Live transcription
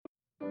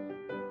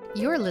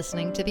You're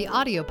listening to the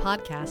audio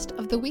podcast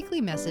of the weekly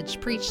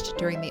message preached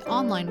during the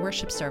online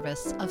worship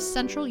service of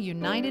Central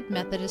United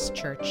Methodist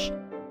Church.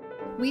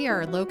 We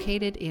are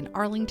located in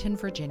Arlington,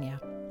 Virginia.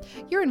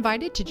 You're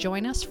invited to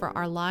join us for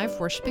our live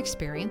worship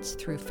experience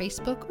through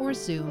Facebook or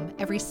Zoom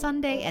every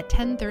Sunday at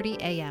 10:30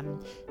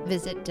 a.m.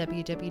 Visit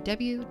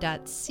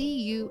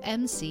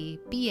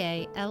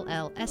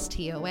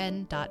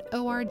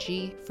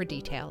www.cumcballston.org for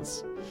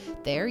details.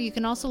 There you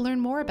can also learn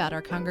more about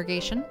our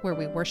congregation where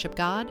we worship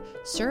God,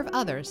 serve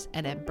others,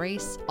 and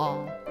embrace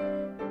all.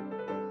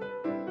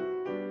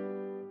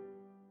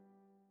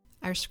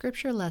 Our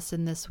scripture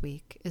lesson this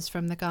week is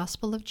from the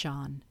Gospel of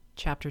John,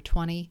 chapter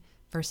 20,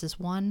 verses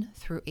 1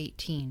 through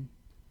 18.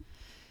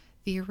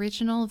 The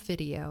original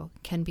video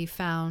can be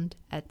found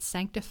at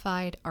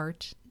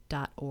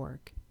sanctifiedart.org.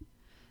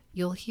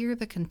 You'll hear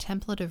the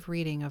contemplative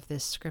reading of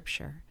this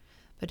scripture,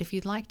 but if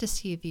you'd like to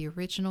see the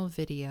original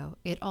video,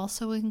 it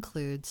also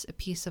includes a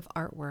piece of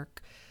artwork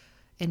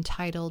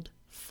entitled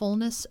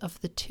Fullness of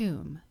the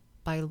Tomb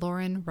by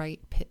Lauren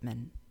Wright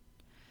Pittman.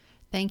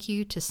 Thank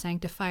you to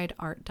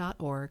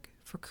sanctifiedart.org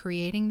for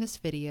creating this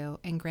video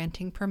and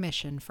granting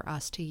permission for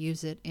us to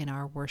use it in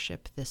our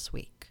worship this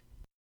week.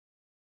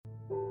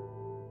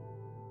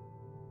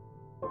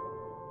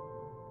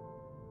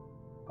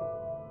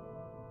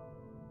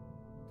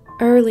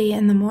 Early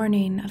in the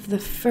morning of the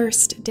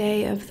first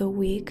day of the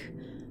week,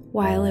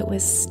 while it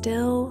was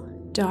still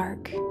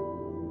dark,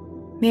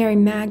 Mary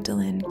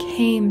Magdalene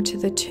came to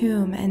the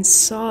tomb and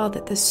saw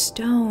that the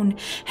stone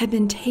had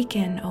been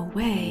taken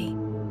away.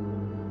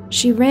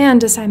 She ran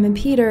to Simon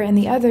Peter and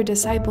the other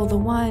disciple, the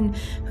one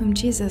whom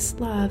Jesus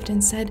loved,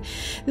 and said,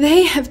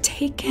 "They have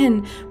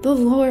taken the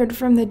Lord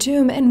from the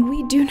tomb, and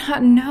we do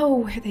not know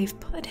where they've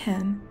put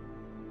him."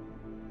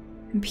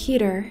 And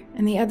Peter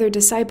and the other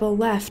disciple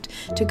left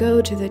to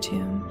go to the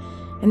tomb,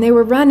 and they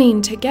were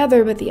running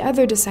together, but the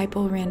other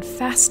disciple ran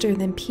faster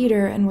than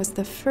Peter and was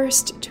the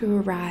first to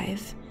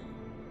arrive.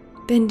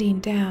 Bending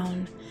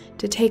down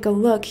to take a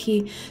look,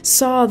 he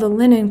saw the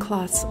linen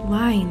cloths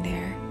lying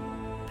there,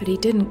 but he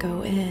didn't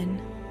go in.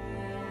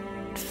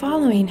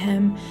 Following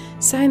him,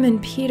 Simon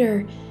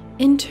Peter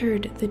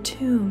entered the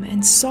tomb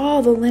and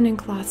saw the linen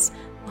cloths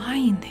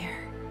lying there.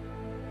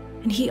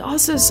 And he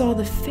also saw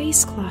the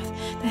face cloth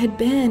that had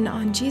been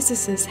on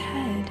Jesus'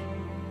 head.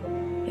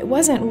 It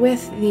wasn't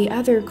with the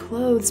other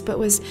clothes, but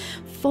was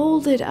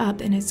folded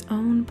up in its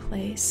own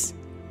place.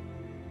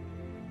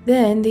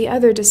 Then the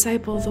other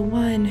disciple, the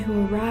one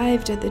who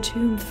arrived at the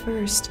tomb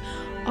first,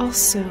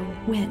 also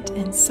went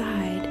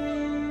inside.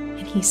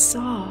 And he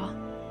saw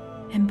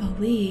and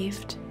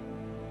believed.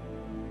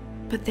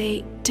 But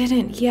they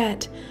didn't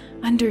yet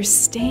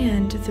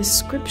understand the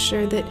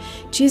scripture that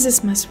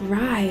Jesus must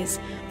rise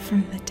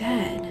from the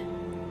dead.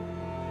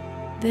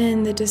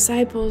 Then the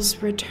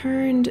disciples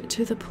returned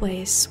to the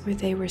place where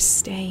they were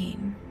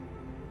staying.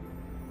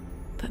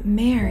 But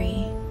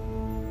Mary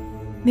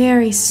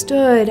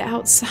stood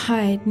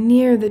outside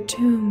near the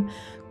tomb,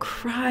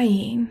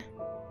 crying.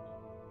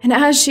 And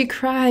as she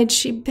cried,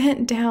 she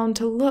bent down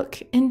to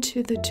look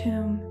into the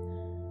tomb.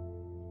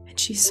 And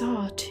she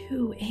saw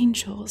two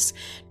angels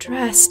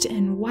dressed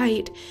in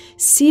white,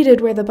 seated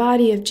where the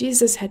body of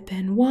Jesus had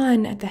been,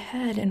 one at the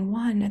head and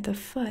one at the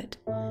foot.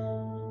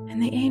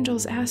 And the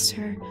angels asked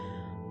her,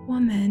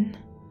 "Woman,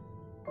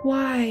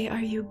 why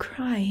are you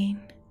crying?"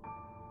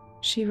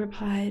 She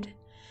replied,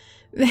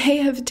 "They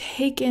have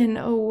taken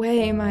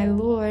away my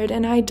Lord,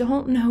 and I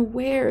don't know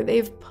where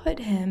they've put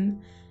him."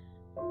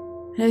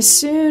 And as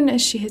soon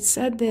as she had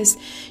said this,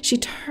 she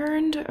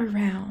turned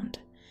around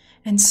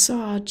and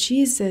saw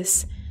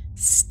Jesus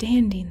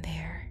standing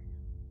there,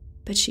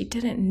 but she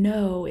didn't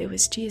know it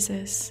was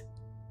Jesus.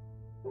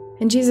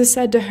 And Jesus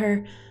said to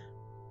her,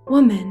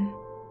 "Woman,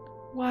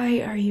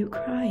 why are you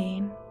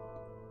crying?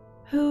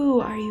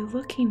 Who are you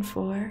looking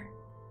for?"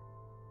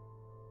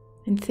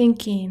 And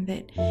thinking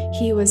that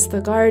he was the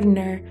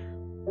gardener,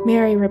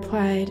 Mary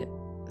replied,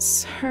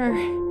 "Sir,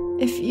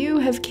 if you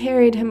have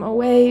carried him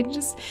away,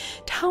 just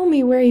tell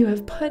me where you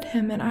have put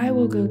him, and I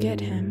will go get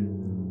him."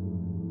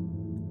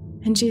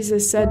 And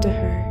Jesus said to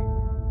her,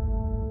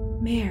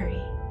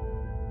 "Mary."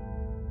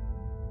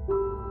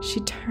 She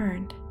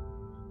turned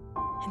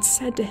and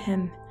said to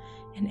him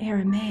in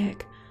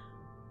Aramaic,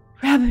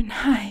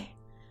 "Rabboni,"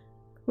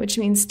 which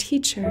means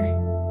teacher.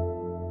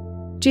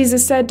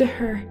 Jesus said to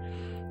her,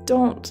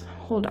 "Don't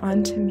hold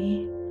on to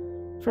me,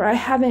 for I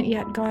haven't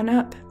yet gone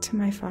up to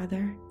my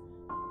Father.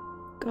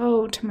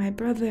 Go to my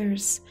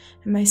brothers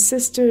and my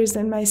sisters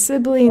and my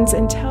siblings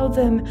and tell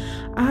them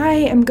I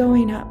am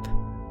going up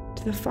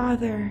to the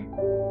Father,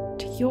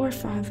 to your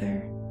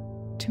Father,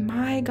 to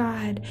my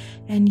God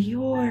and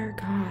your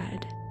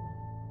God."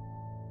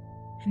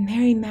 And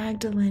Mary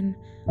Magdalene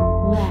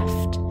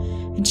left,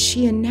 and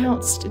she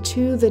announced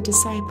to the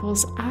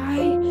disciples,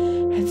 "I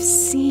have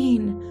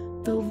seen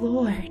the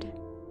Lord."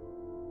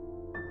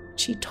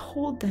 She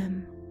told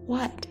them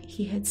what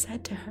he had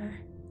said to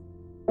her.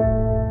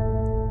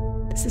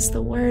 This is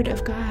the word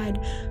of God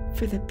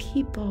for the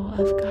people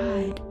of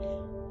God.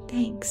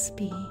 Thanks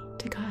be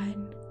to God.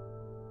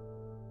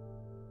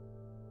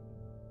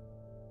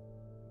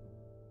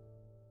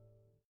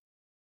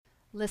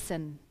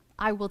 Listen,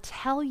 I will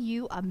tell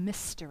you a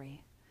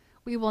mystery.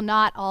 We will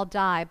not all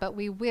die, but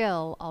we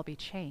will all be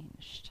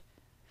changed.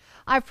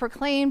 I've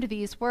proclaimed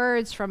these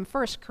words from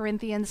 1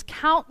 Corinthians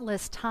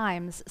countless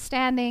times,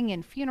 standing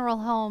in funeral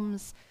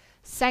homes,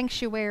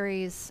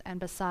 sanctuaries, and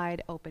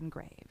beside open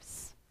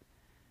graves.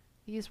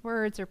 These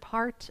words are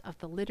part of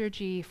the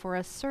liturgy for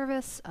a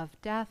service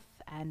of death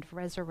and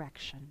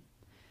resurrection,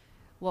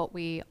 what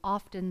we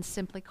often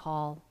simply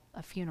call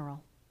a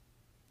funeral.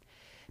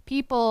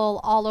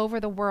 People all over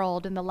the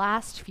world in the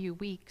last few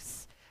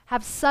weeks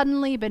have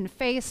suddenly been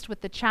faced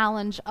with the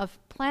challenge of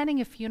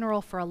planning a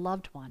funeral for a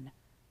loved one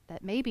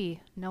that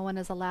maybe no one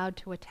is allowed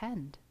to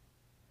attend.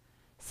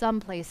 Some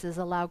places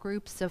allow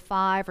groups of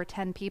 5 or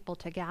 10 people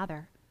to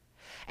gather,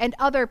 and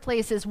other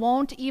places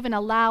won't even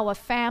allow a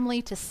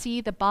family to see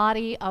the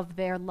body of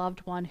their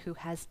loved one who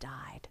has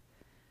died.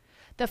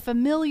 The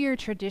familiar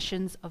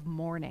traditions of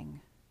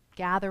mourning,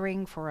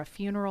 gathering for a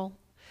funeral,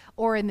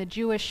 or in the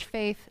Jewish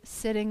faith,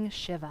 sitting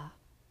Shiva.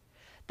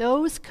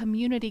 Those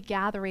community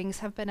gatherings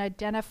have been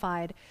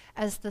identified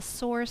as the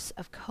source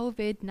of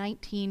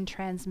COVID-19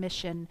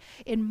 transmission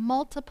in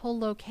multiple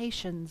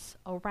locations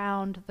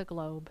around the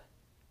globe.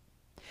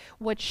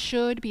 What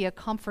should be a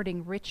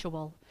comforting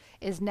ritual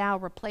is now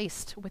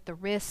replaced with the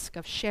risk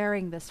of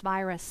sharing this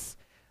virus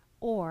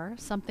or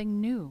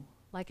something new,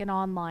 like an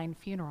online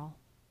funeral.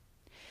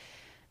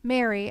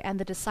 Mary and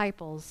the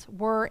disciples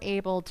were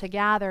able to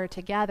gather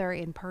together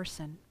in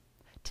person,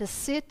 to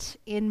sit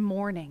in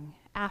mourning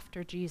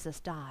after Jesus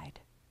died.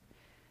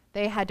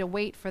 They had to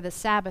wait for the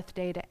Sabbath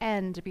day to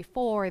end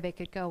before they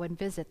could go and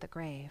visit the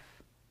grave.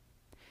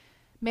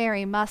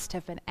 Mary must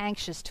have been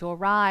anxious to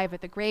arrive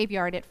at the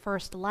graveyard at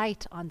first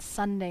light on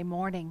Sunday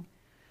morning,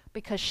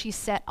 because she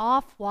set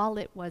off while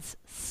it was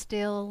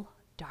still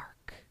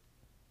dark.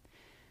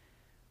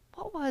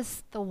 What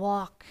was the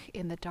walk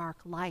in the dark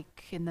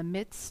like in the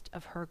midst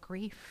of her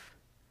grief?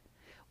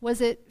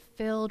 Was it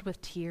filled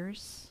with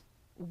tears,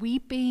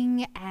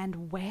 weeping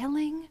and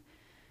wailing?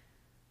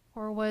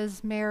 Or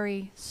was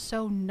Mary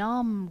so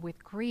numb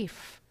with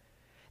grief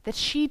that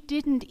she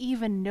didn't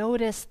even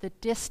notice the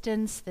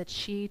distance that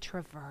she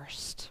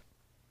traversed?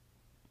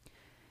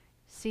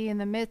 See, in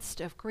the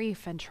midst of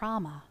grief and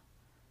trauma,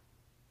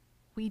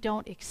 we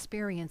don't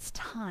experience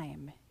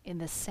time in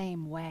the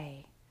same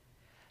way.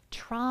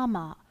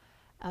 Trauma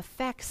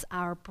affects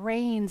our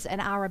brains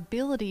and our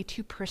ability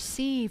to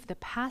perceive the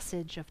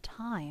passage of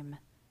time.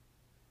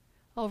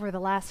 Over the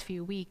last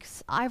few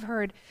weeks, I've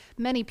heard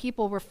many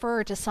people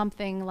refer to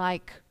something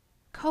like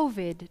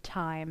COVID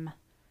time,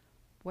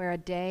 where a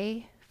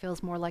day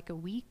feels more like a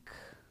week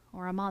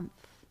or a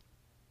month.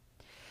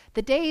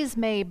 The days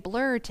may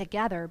blur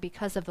together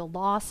because of the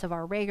loss of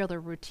our regular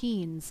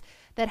routines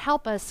that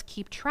help us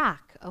keep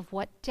track of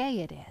what day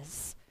it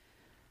is.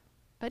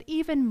 But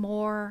even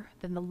more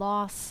than the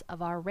loss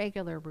of our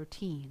regular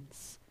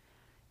routines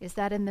is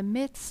that in the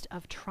midst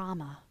of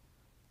trauma,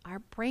 our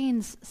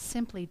brains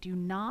simply do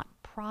not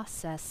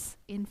process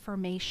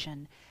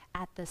information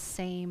at the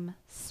same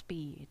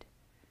speed.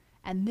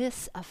 And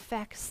this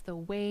affects the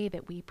way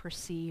that we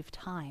perceive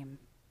time.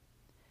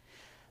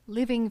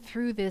 Living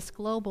through this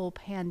global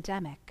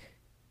pandemic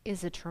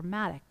is a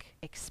traumatic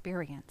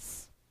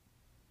experience.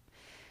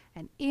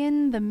 And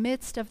in the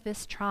midst of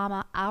this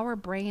trauma, our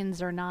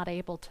brains are not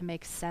able to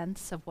make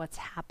sense of what's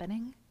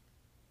happening.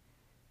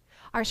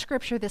 Our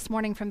scripture this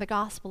morning from the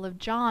Gospel of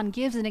John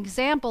gives an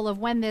example of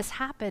when this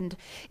happened.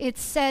 It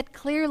said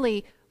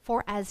clearly,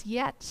 "For as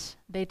yet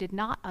they did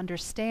not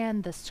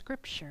understand the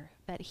scripture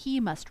that he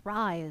must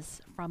rise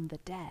from the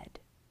dead."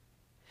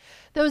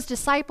 Those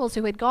disciples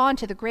who had gone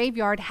to the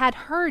graveyard had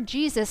heard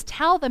Jesus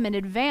tell them in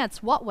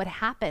advance what would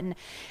happen,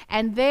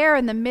 and there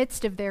in the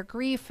midst of their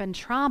grief and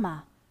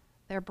trauma,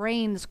 their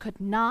brains could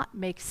not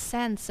make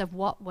sense of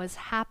what was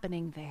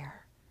happening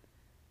there.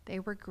 They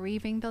were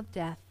grieving the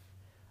death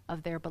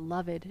of their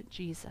beloved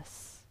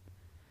Jesus.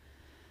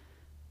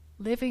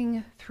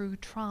 Living through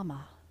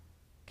trauma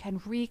can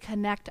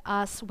reconnect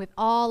us with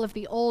all of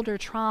the older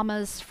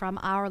traumas from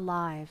our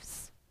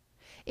lives.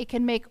 It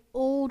can make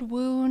old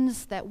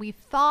wounds that we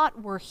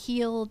thought were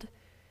healed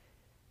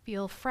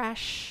feel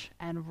fresh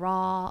and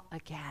raw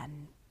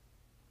again.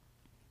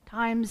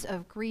 Times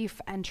of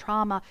grief and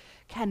trauma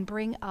can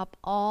bring up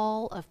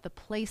all of the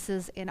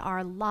places in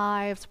our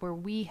lives where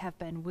we have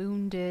been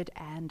wounded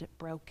and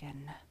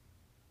broken.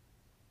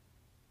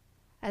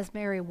 As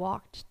Mary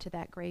walked to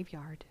that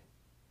graveyard,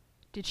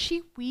 did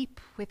she weep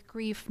with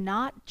grief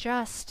not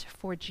just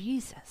for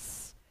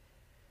Jesus,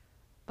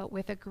 but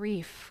with a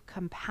grief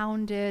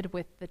compounded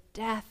with the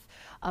death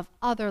of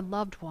other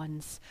loved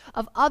ones,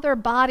 of other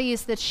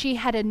bodies that she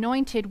had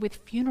anointed with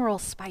funeral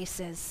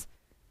spices,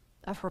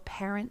 of her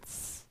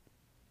parents,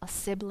 a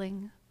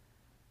sibling,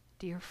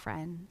 dear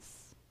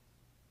friends?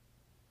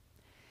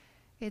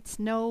 It's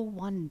no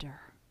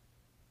wonder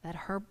that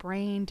her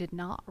brain did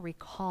not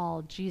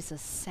recall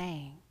Jesus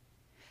saying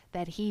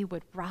that he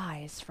would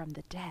rise from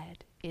the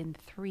dead in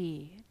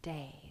 3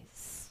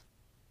 days.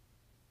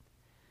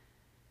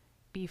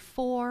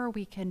 Before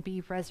we can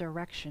be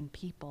resurrection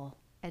people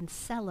and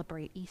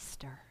celebrate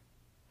Easter,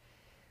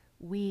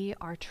 We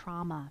are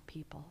trauma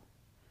people.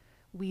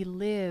 We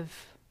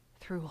live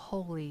through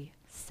Holy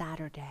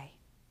Saturday.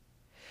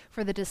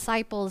 For the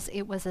disciples,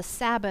 it was a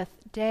Sabbath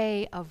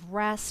day of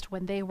rest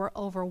when they were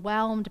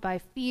overwhelmed by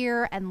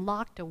fear and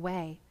locked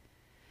away.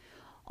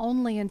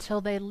 Only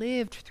until they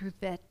lived through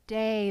that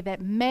day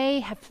that may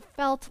have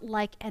felt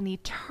like an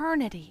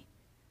eternity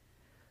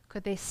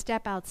could they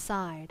step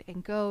outside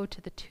and go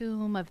to the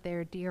tomb of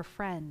their dear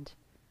friend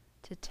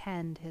to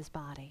tend his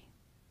body.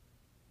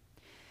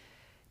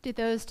 Did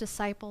those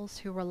disciples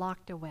who were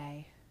locked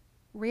away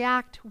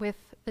react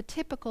with the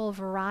typical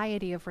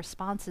variety of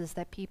responses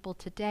that people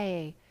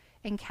today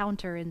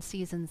encounter in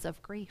seasons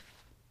of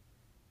grief?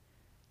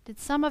 Did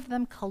some of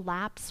them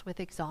collapse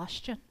with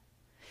exhaustion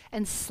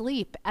and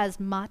sleep as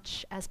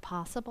much as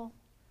possible?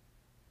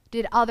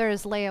 Did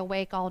others lay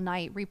awake all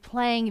night,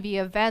 replaying the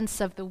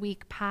events of the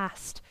week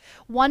past,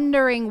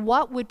 wondering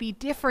what would be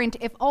different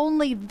if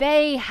only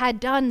they had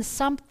done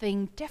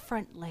something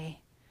differently?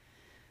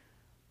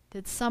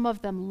 Did some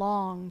of them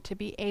long to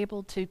be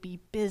able to be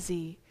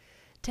busy,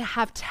 to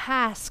have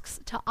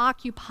tasks to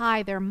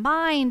occupy their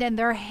mind and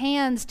their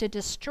hands to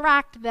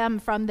distract them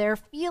from their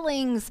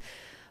feelings,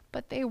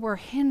 but they were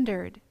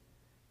hindered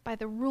by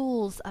the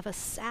rules of a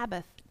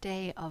Sabbath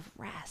day of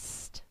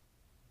rest?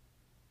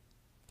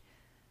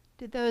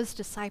 Did those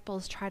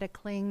disciples try to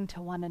cling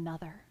to one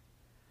another,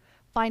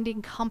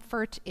 finding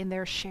comfort in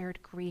their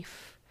shared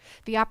grief,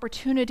 the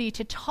opportunity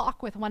to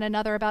talk with one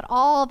another about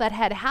all that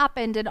had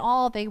happened and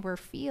all they were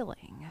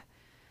feeling?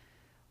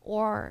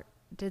 Or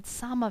did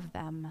some of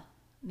them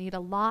need a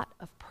lot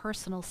of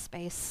personal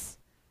space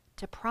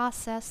to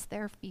process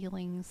their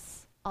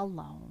feelings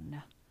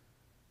alone?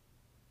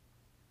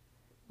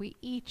 We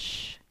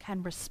each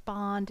can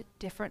respond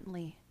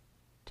differently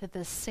to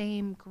the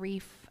same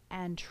grief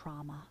and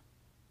trauma.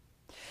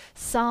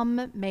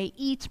 Some may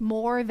eat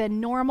more than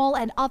normal,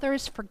 and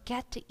others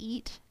forget to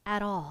eat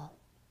at all.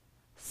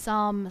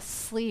 Some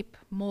sleep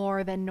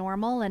more than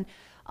normal, and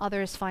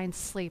others find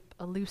sleep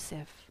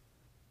elusive,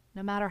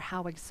 no matter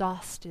how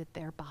exhausted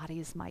their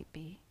bodies might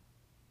be.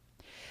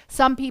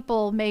 Some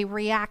people may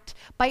react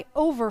by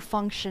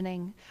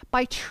overfunctioning,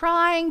 by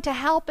trying to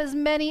help as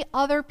many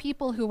other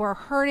people who are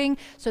hurting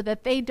so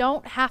that they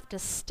don't have to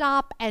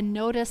stop and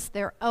notice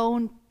their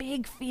own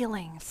big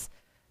feelings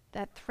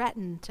that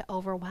threaten to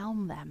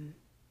overwhelm them.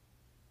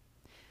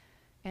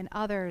 And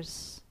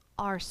others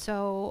are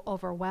so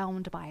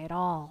overwhelmed by it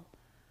all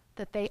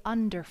that they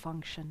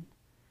underfunction,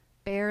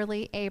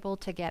 barely able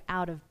to get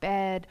out of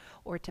bed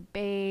or to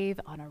bathe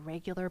on a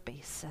regular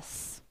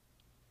basis.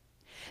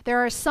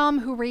 There are some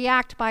who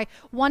react by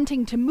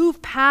wanting to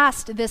move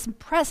past this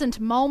present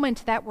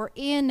moment that we're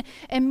in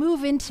and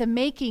move into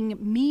making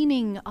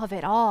meaning of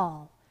it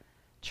all,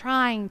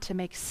 trying to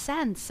make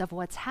sense of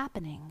what's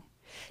happening,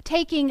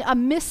 taking a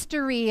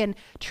mystery and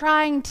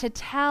trying to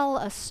tell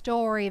a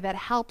story that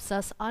helps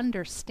us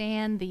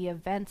understand the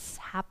events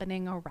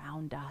happening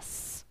around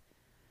us.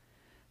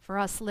 For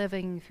us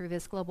living through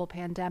this global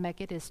pandemic,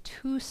 it is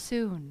too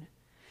soon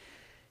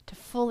to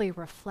fully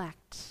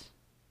reflect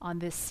on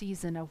this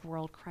season of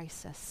world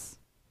crisis.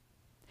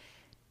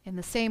 In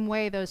the same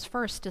way, those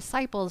first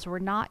disciples were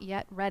not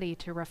yet ready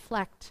to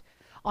reflect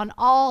on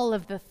all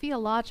of the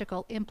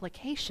theological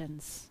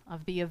implications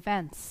of the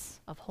events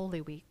of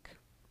Holy Week.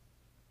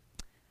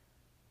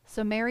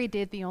 So Mary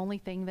did the only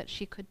thing that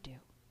she could do.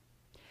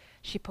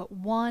 She put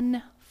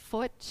one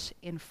foot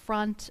in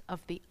front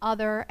of the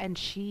other, and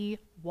she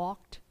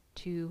walked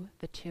to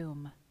the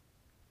tomb.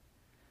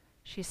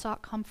 She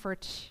sought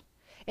comfort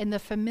in the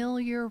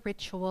familiar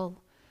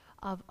ritual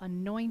of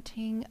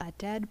anointing a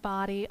dead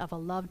body of a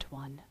loved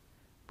one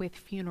with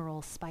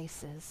funeral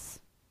spices.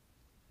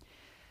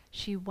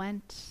 She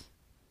went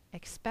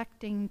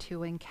expecting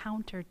to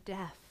encounter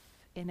death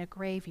in a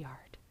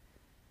graveyard,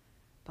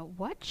 but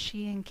what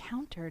she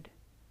encountered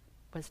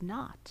was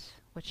not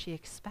what she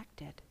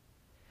expected.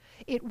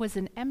 It was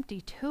an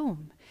empty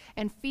tomb,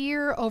 and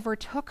fear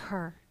overtook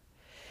her.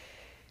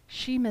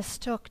 She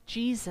mistook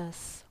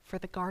Jesus for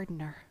the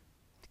gardener.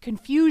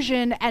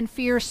 Confusion and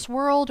fear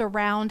swirled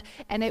around,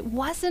 and it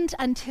wasn't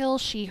until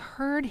she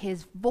heard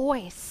his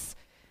voice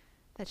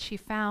that she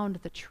found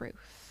the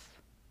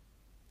truth.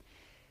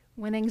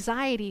 When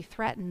anxiety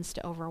threatens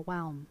to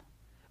overwhelm,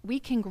 we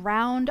can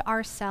ground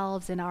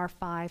ourselves in our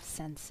five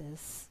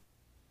senses.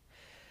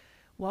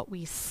 What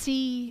we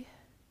see,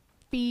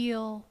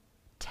 feel,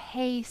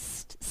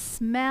 taste,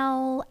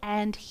 smell,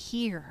 and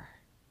hear.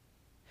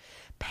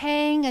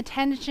 Paying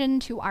attention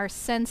to our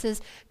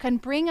senses can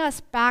bring us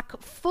back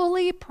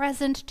fully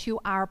present to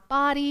our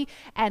body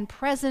and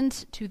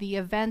present to the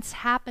events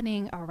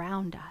happening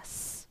around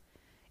us.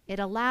 It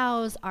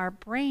allows our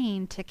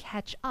brain to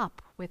catch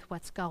up with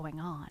what's going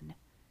on.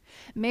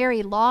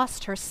 Mary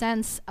lost her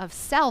sense of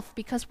self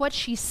because what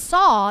she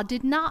saw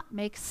did not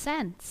make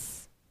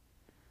sense.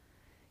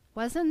 It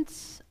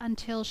wasn't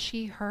until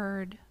she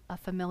heard a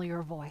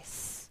familiar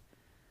voice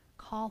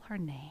call her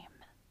name.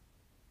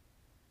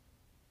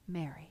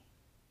 Mary.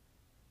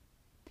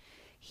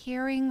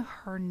 Hearing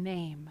her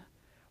name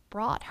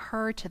brought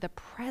her to the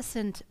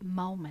present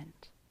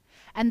moment,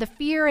 And the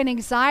fear and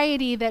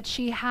anxiety that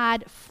she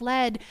had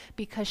fled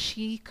because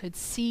she could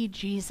see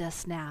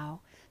Jesus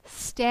now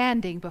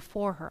standing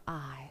before her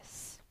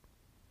eyes.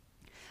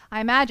 I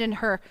imagine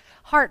her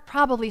heart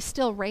probably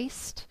still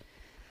raced.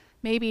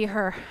 Maybe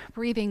her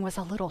breathing was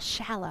a little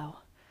shallow.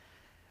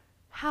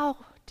 How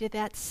did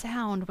that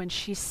sound when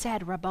she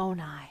said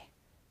Rabboni?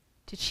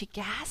 Did she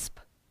gasp?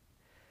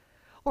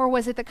 Or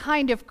was it the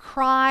kind of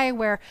cry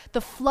where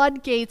the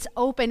floodgates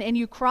open and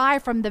you cry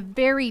from the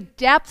very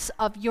depths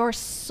of your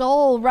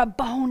soul,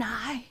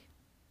 Rabboni?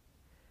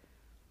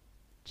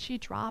 Did she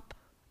drop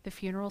the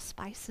funeral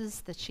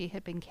spices that she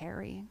had been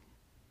carrying?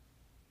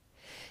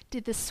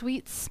 Did the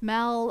sweet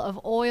smell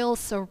of oil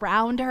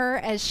surround her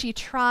as she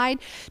tried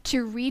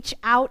to reach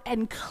out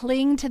and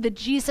cling to the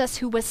Jesus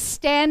who was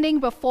standing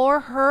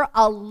before her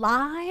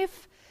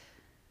alive?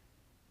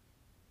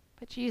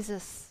 But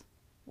Jesus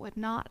would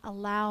not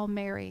allow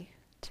Mary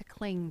to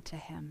cling to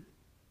him.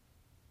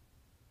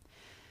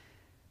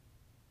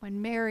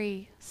 When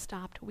Mary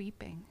stopped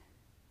weeping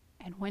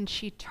and when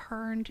she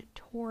turned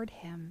toward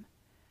him,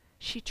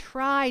 she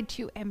tried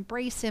to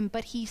embrace him,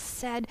 but he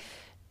said,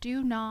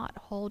 "Do not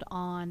hold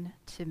on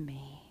to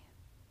me."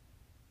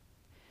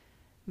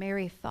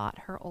 Mary thought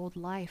her old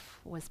life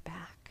was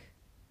back.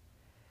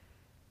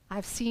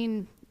 I've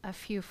seen a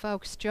few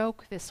folks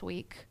joke this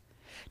week,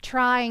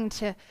 trying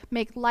to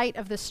make light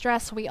of the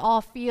stress we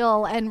all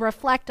feel and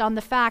reflect on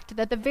the fact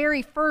that the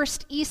very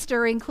first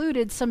Easter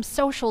included some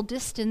social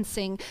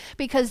distancing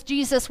because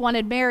Jesus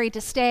wanted Mary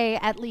to stay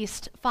at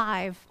least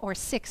 5 or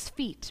 6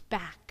 feet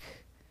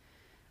back.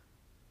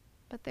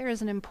 But there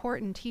is an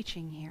important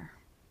teaching here.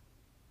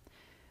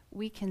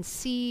 We can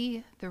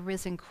see the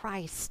risen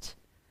Christ,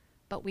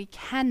 but we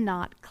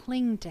cannot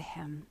cling to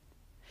him.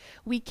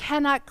 We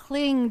cannot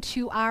cling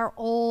to our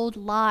old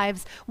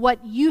lives,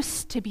 what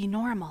used to be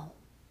normal.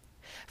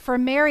 For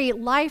Mary,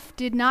 life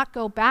did not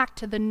go back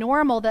to the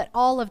normal that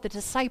all of the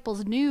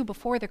disciples knew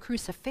before the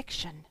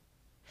crucifixion.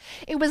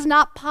 It was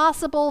not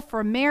possible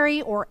for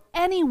Mary or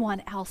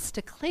anyone else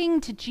to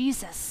cling to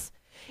Jesus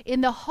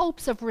in the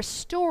hopes of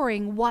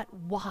restoring what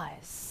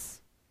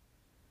was.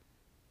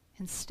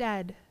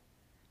 Instead,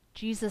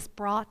 Jesus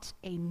brought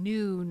a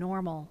new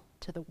normal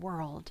to the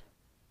world.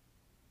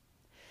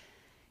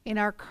 In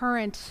our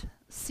current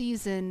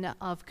season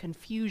of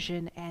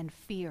confusion and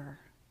fear,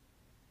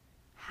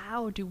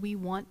 how do we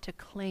want to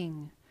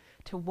cling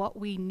to what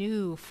we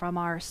knew from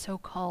our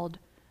so-called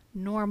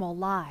normal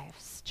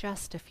lives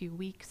just a few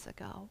weeks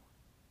ago?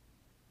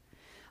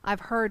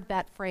 I've heard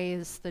that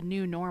phrase, the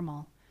new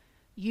normal,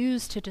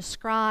 used to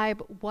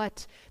describe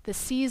what the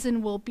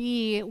season will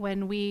be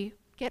when we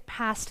get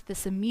past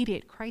this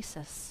immediate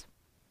crisis.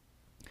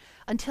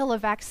 Until a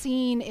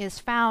vaccine is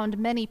found,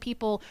 many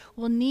people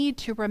will need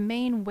to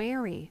remain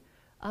wary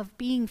of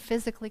being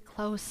physically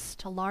close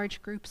to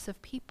large groups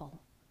of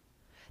people.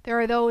 There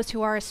are those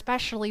who are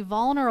especially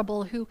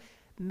vulnerable who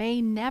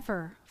may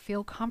never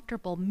feel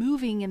comfortable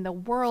moving in the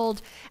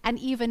world and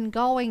even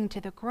going to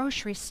the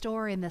grocery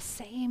store in the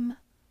same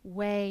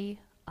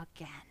way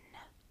again.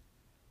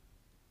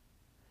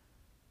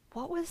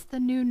 What was the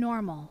new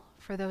normal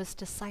for those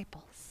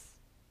disciples?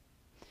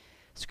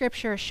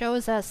 Scripture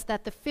shows us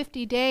that the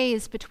 50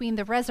 days between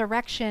the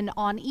resurrection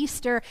on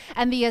Easter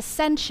and the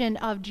ascension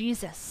of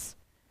Jesus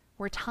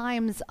were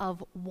times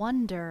of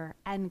wonder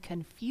and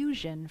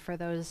confusion for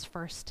those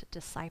first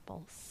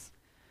disciples.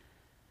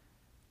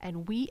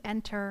 And we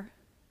enter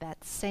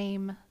that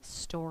same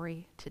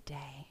story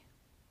today.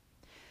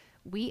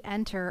 We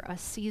enter a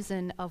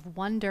season of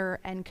wonder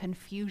and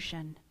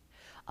confusion,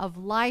 of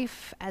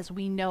life as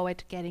we know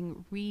it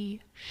getting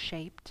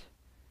reshaped.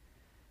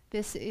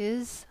 This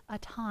is a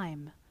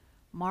time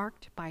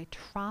marked by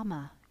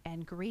trauma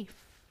and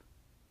grief.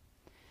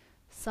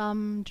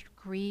 Some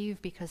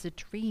grieve because a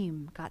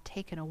dream got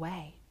taken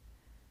away,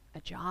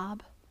 a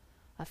job,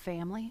 a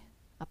family,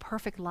 a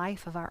perfect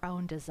life of our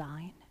own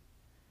design.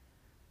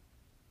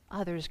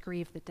 Others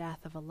grieve the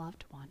death of a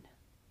loved one.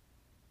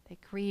 They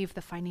grieve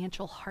the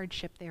financial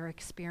hardship they're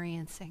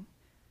experiencing,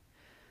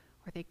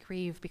 or they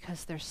grieve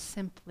because they're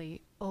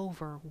simply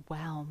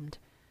overwhelmed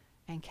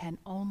and can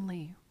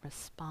only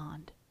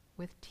respond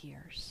with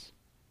tears.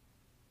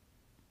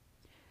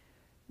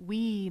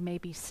 We may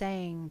be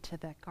saying to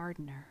the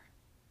gardener,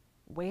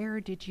 "Where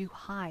did you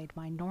hide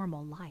my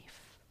normal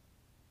life?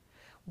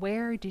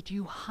 Where did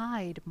you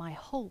hide my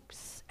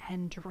hopes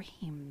and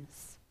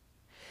dreams?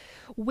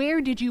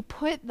 Where did you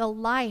put the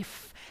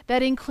life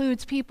that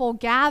includes people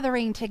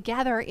gathering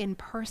together in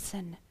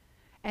person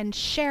and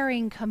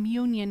sharing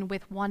communion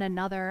with one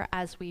another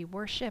as we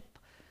worship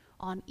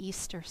on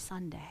Easter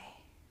Sunday?"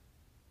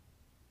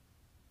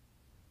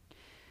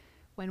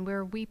 When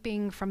we're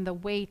weeping from the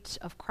weight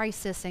of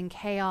crisis and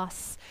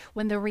chaos,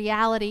 when the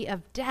reality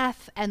of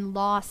death and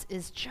loss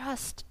is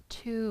just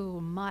too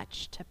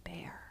much to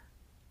bear,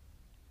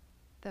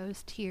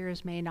 those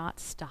tears may not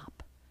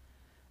stop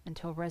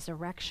until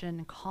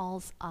resurrection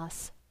calls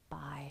us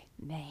by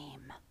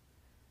name.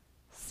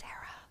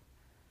 Sarah,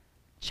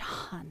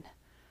 John,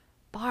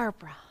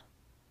 Barbara,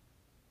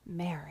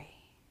 Mary.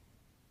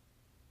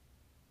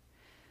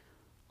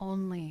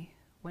 Only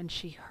when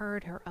she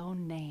heard her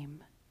own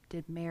name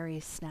did Mary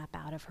snap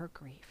out of her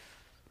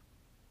grief.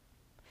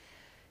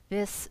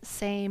 This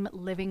same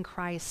living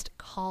Christ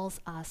calls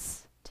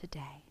us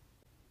today.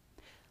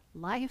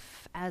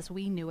 Life as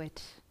we knew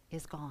it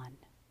is gone.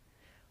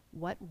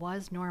 What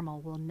was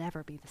normal will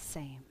never be the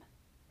same.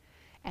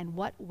 And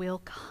what will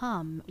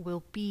come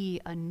will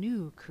be a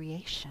new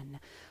creation,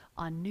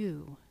 a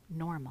new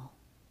normal.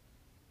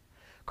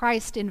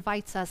 Christ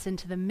invites us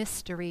into the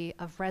mystery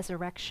of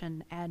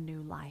resurrection and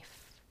new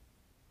life.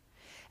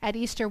 At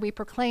Easter, we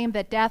proclaim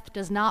that death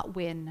does not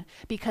win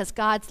because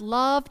God's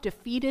love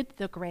defeated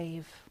the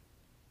grave.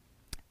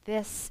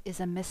 This is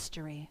a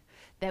mystery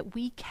that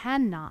we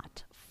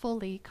cannot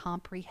fully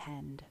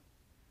comprehend.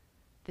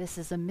 This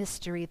is a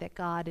mystery that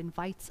God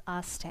invites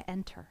us to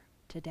enter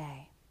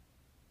today.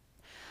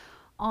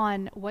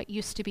 On what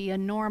used to be a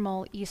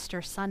normal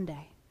Easter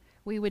Sunday,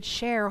 we would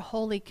share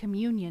Holy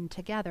Communion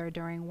together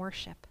during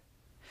worship,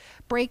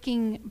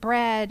 breaking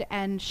bread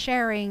and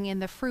sharing in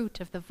the fruit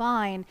of the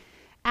vine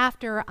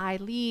after I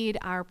lead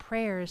our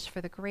prayers for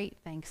the great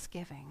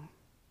Thanksgiving.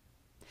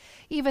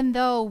 Even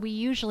though we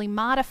usually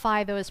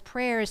modify those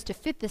prayers to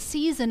fit the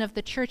season of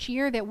the church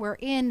year that we're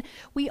in,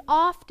 we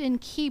often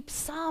keep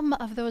some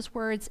of those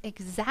words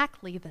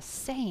exactly the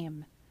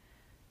same,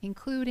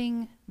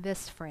 including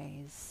this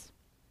phrase.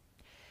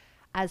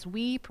 As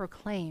we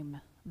proclaim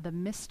the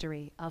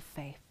mystery of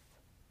faith,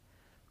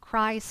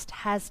 Christ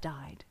has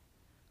died,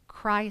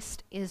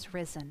 Christ is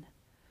risen,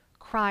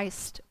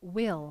 Christ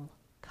will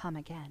come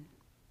again.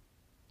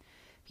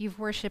 If you've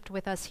worshiped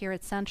with us here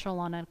at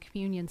Central on a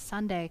Communion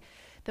Sunday,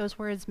 those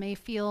words may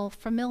feel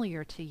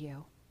familiar to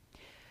you.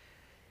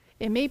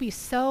 It may be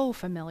so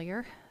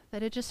familiar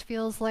that it just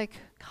feels like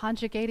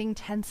conjugating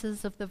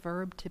tenses of the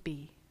verb to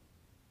be.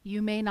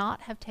 You may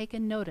not have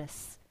taken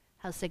notice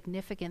how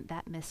significant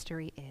that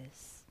mystery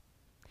is.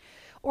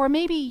 Or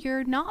maybe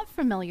you're not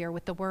familiar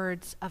with the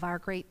words of our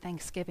great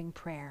Thanksgiving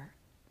prayer.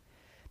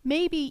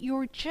 Maybe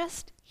you're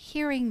just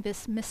hearing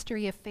this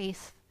mystery of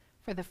faith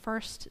for the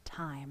first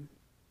time.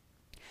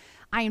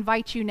 I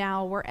invite you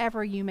now,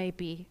 wherever you may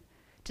be,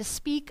 to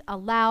speak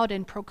aloud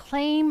and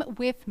proclaim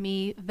with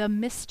me the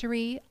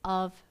mystery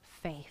of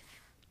faith.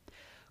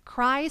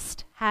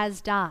 Christ has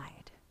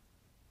died.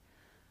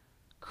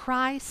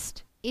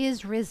 Christ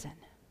is risen.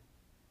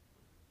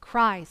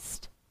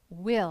 Christ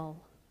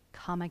will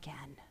come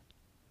again.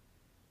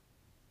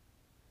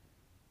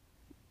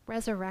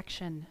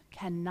 Resurrection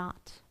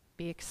cannot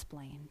be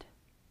explained.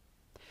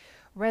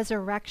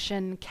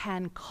 Resurrection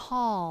can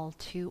call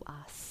to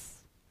us.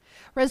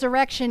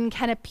 Resurrection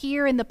can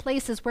appear in the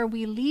places where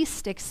we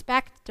least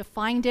expect to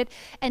find it,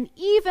 and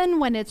even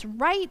when it's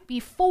right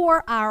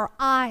before our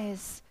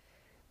eyes,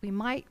 we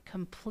might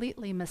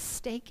completely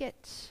mistake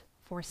it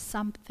for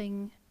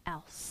something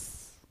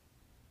else.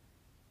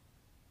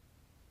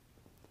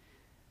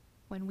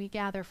 When we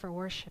gather for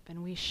worship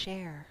and we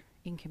share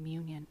in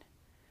communion,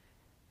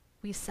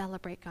 we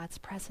celebrate God's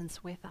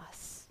presence with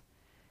us,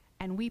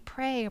 and we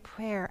pray a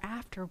prayer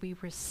after we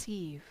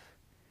receive.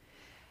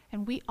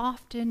 And we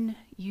often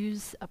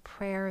use a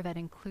prayer that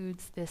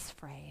includes this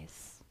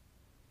phrase: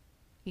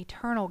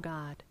 Eternal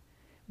God,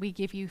 we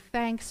give you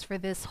thanks for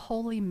this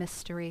holy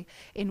mystery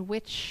in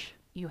which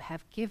you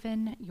have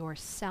given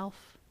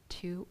yourself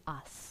to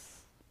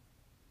us.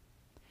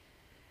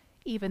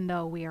 Even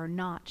though we are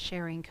not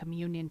sharing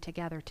communion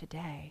together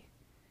today,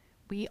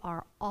 we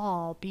are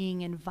all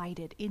being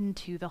invited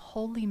into the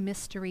holy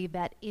mystery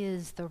that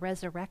is the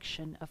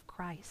resurrection of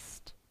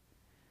Christ.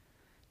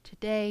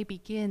 Today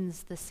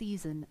begins the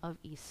season of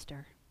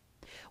Easter,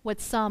 what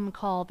some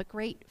call the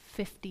great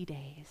 50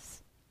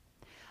 days.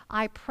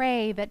 I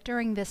pray that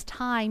during this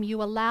time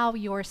you allow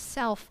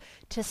yourself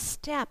to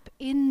step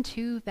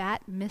into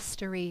that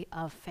mystery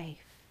of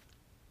faith.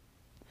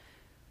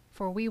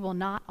 For we will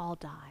not all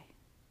die,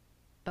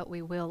 but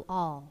we will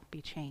all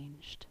be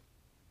changed.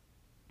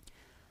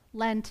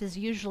 Lent is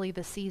usually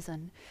the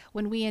season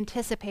when we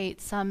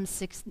anticipate some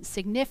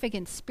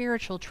significant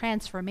spiritual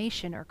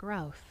transformation or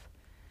growth.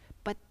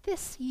 But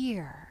this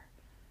year,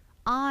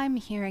 I'm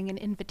hearing an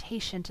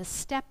invitation to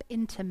step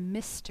into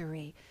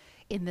mystery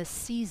in the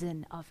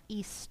season of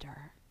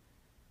Easter.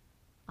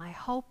 I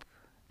hope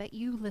that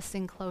you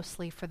listen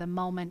closely for the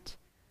moment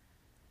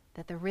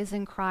that the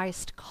risen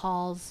Christ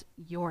calls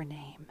your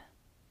name,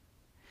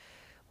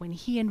 when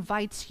he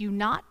invites you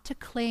not to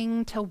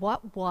cling to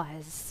what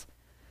was,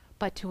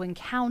 but to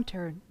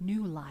encounter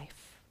new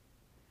life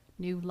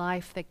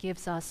that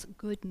gives us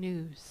good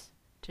news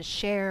to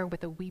share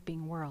with a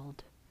weeping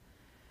world.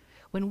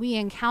 When we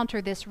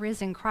encounter this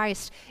risen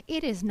Christ,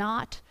 it is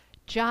not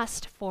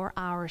just for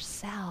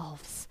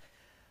ourselves,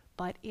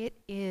 but it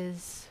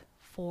is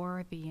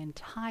for the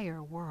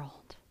entire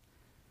world.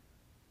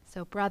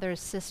 So,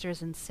 brothers,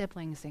 sisters, and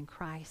siblings in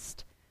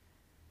Christ,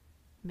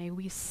 may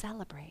we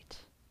celebrate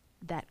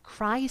that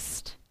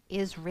Christ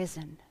is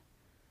risen.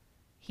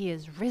 He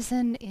is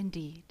risen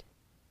indeed.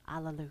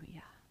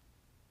 Alleluia.